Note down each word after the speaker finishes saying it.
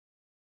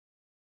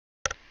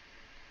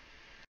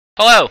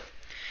Hello!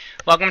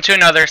 Welcome to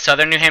another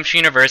Southern New Hampshire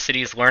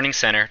University's Learning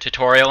Center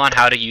tutorial on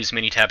how to use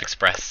Minitab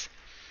Express.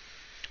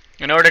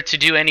 In order to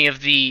do any of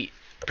the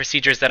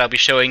procedures that I'll be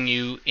showing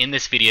you in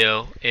this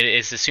video, it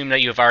is assumed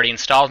that you have already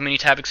installed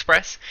Minitab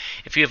Express.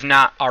 If you have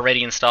not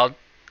already installed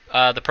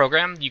the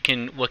program, you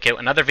can look at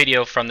another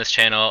video from this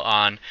channel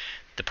on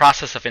the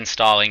process of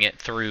installing it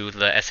through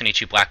the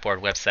SNHU Blackboard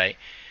website.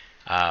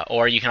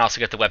 Or you can also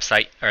get the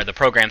website or the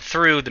program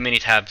through the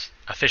Minitab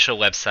official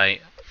website,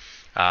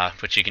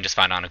 which you can just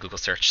find on a Google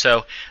search.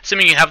 So,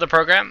 assuming you have the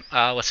program,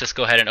 let's just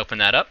go ahead and open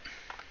that up.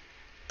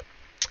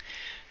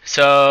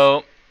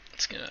 So,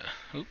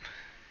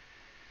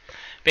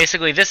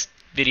 basically this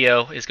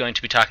video is going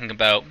to be talking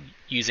about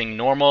using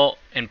normal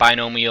and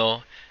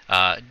binomial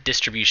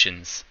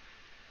distributions.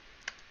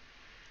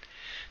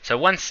 So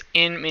once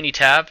in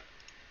Minitab,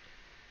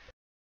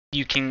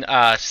 you can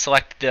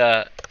select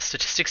the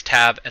Statistics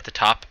tab at the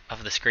top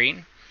of the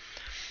screen.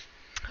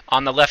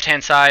 On the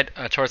left-hand side,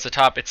 towards the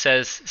top, it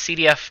says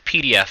CDF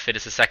PDF. It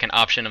is the second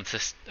option of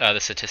this, the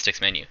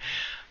Statistics menu.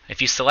 If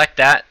you select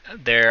that,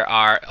 there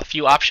are a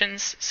few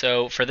options.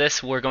 So for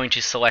this, we're going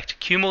to select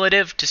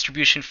Cumulative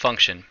Distribution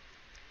Function.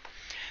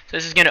 So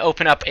this is going to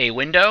open up a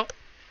window.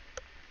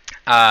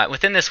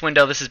 Within this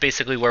window, this is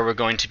basically where we're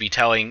going to be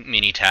telling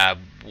Minitab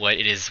what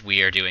it is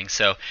we are doing.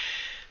 So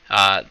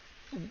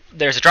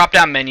there's a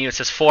drop-down menu. It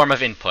says Form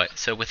of Input.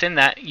 So within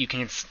that, you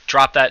can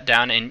drop that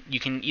down, and you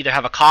can either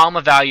have a column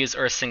of values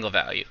or a single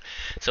value.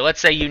 So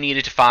let's say you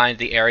needed to find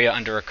the area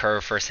under a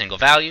curve for a single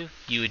value.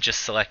 You would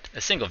just select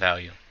a single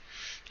value.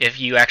 If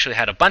you actually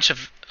had a bunch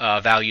of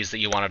values that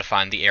you wanted to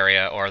find the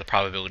area or the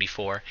probability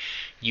for,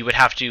 you would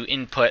have to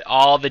input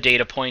all the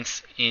data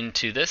points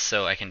into this.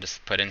 So I can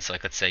just put in, so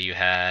like let's say you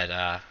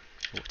had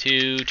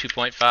 2,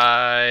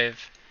 2.5.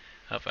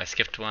 Oh, I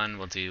skipped one.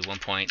 We'll do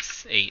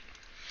 1.8.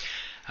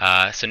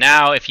 So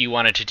now if you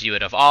wanted to do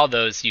it of all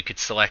those, you could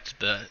select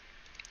the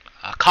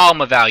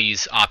column of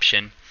values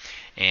option,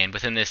 and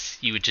within this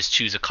you would just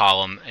choose a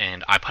column,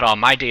 and I put all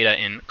my data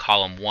in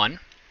column 1.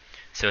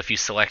 So if you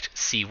select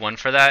C1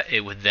 for that,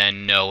 it would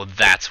then know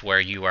that's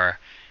where you are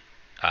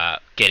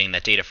getting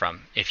that data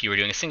from. If you were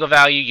doing a single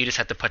value, you just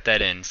have to put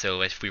that in.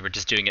 So if we were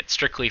just doing it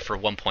strictly for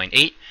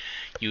 1.8,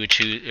 you would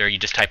choose, or you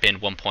just type in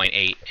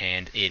 1.8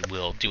 and it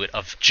will do it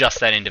of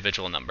just that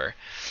individual number.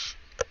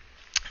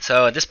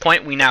 So at this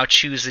point, we now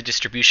choose the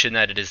distribution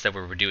that it is that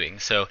we're doing.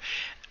 So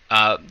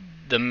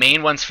the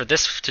main ones for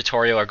this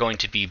tutorial are going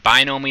to be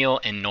binomial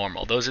and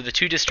normal. Those are the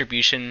two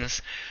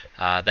distributions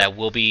that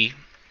we'll be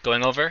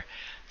going over.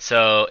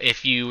 So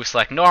if you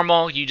select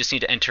normal, you just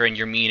need to enter in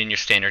your mean and your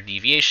standard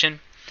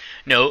deviation.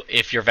 Note,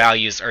 if your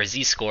values are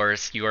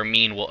z-scores, your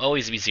mean will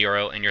always be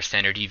 0 and your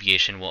standard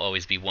deviation will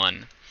always be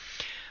 1.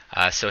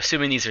 So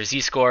assuming these are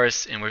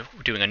z-scores and we're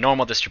doing a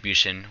normal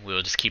distribution,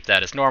 we'll just keep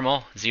that as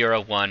normal,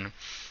 0, 1,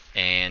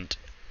 and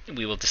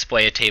we will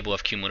display a table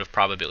of cumulative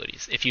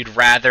probabilities. If you'd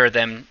rather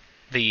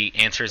the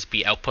answers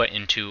be output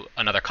into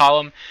another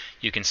column,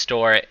 you can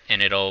store it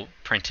and it'll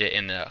print it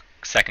in the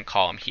second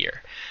column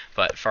here.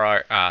 But for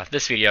our,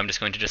 this video, I'm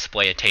just going to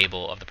display a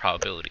table of the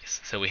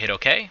probabilities. So we hit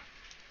OK,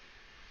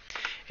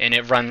 and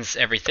it runs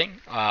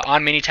everything.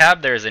 On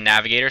Minitab, there's a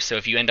navigator, so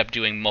if you end up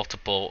doing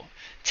multiple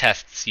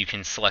tests, you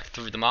can select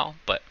through them all,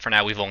 but for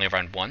now we've only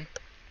run one.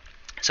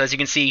 So as you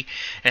can see,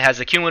 it has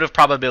the cumulative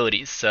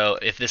probabilities. So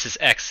if this is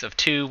x of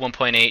 2,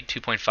 1.8,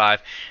 2.5,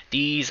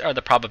 these are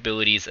the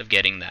probabilities of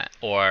getting that.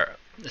 Or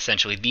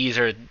essentially, these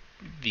are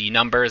the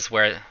numbers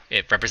where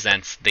it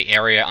represents the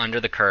area under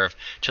the curve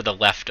to the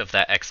left of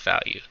that x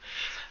value.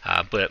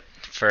 But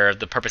for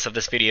the purpose of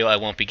this video, I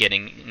won't be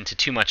getting into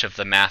too much of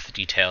the math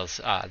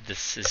details.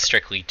 This is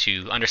strictly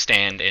to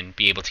understand and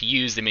be able to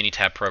use the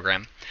Minitab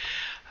program.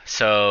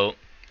 So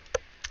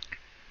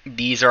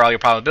these are all your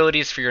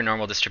probabilities for your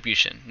normal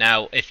distribution.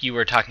 Now, if you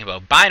were talking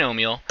about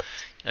binomial,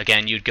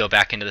 again, you'd go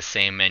back into the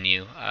same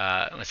menu.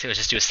 Let's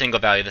just do a single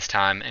value this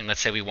time, and let's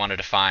say we wanted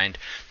to find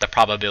the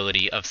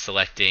probability of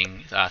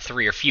selecting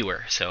 3 or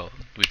fewer. So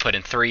we put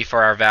in 3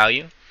 for our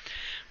value.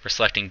 We're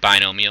selecting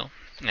binomial,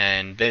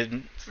 and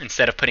then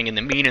instead of putting in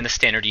the mean and the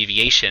standard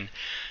deviation,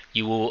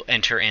 you will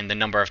enter in the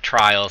number of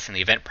trials and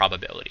the event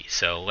probability.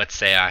 So let's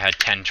say I had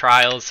 10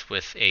 trials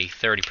with a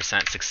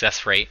 30%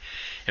 success rate,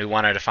 and we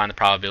wanted to find the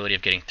probability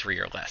of getting 3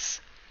 or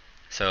less.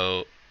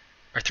 So,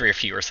 or 3 or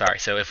fewer, sorry.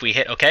 So if we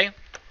hit OK,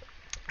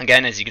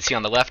 again, as you can see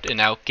on the left, it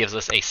now gives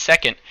us a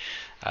second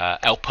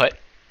output,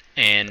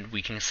 and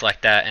we can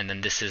select that, and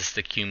then this is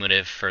the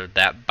cumulative for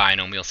that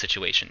binomial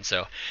situation.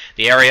 So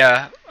the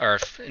area, or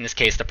in this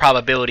case, the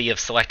probability of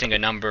selecting a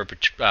number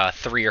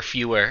 3 or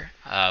fewer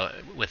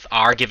with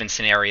our given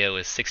scenario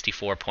is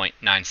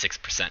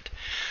 64.96%.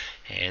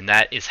 And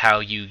that is how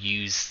you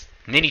use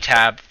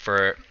Minitab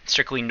for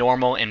strictly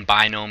normal and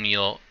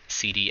binomial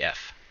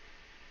CDF.